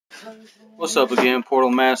What's up again,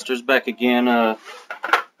 Portal Masters, back again.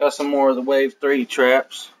 Got some more of the Wave 3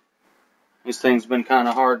 traps. These things been kind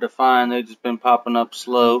of hard to find, they've just been popping up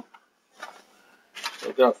slow. So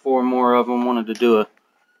I've got 4 more of them, wanted to do a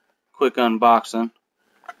quick unboxing.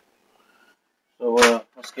 So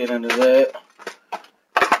let's get into that.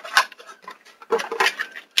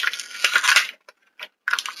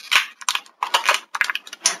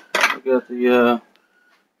 We got the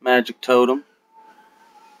Magic Totem.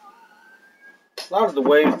 A lot of the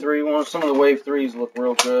Wave 3 ones, some of the Wave 3s look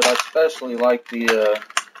real good. I especially like the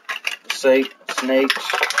snakes,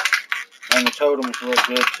 and the totems look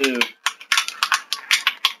good too.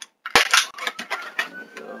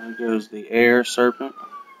 There goes the air serpent.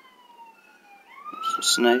 There's the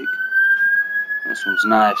snake. This one's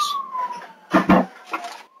nice. I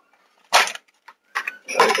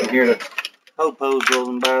can hear the po-pos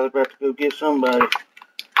rolling by. They're about to go get somebody.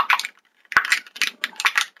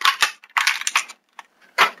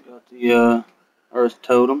 Got the earth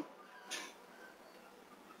totem.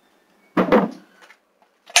 The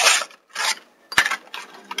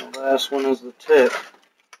last one is the tech.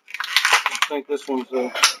 I think this one's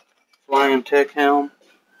a flying tech helm.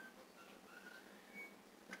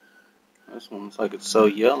 This one's like it's so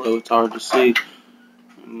yellow it's hard to see.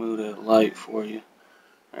 Let me move that light for you.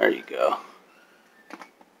 There you go.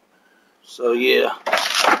 So yeah,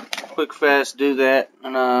 quick fast do that,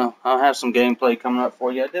 and I'll have some gameplay coming up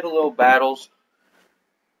for you. I did a little battles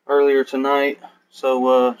earlier tonight,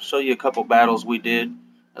 so show you a couple battles we did.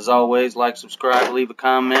 As always, like, subscribe, leave a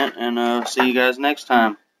comment, and see you guys next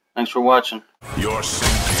time. Thanks for watching. Your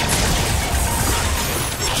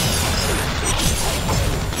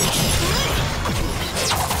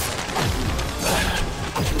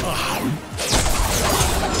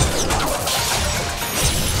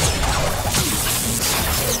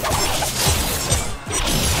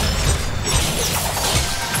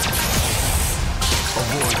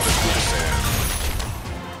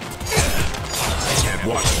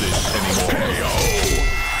watch this anymore.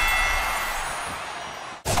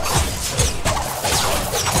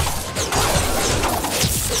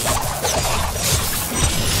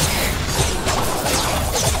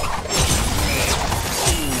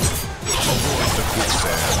 Avoid the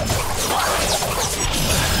quicksand.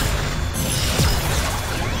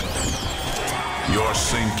 You're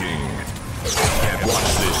sinking. Can't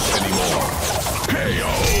watch this anymore.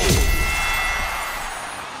 KO.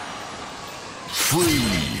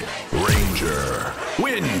 Free Ranger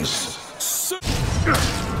wins.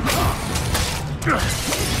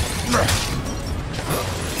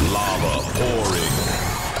 Lava pouring.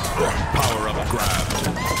 Power up grabbed.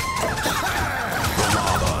 The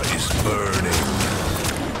lava is burning.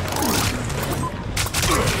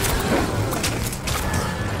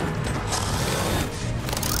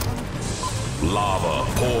 Lava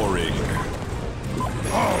pouring.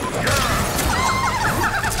 Oh, yeah.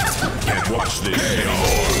 Can't watch this.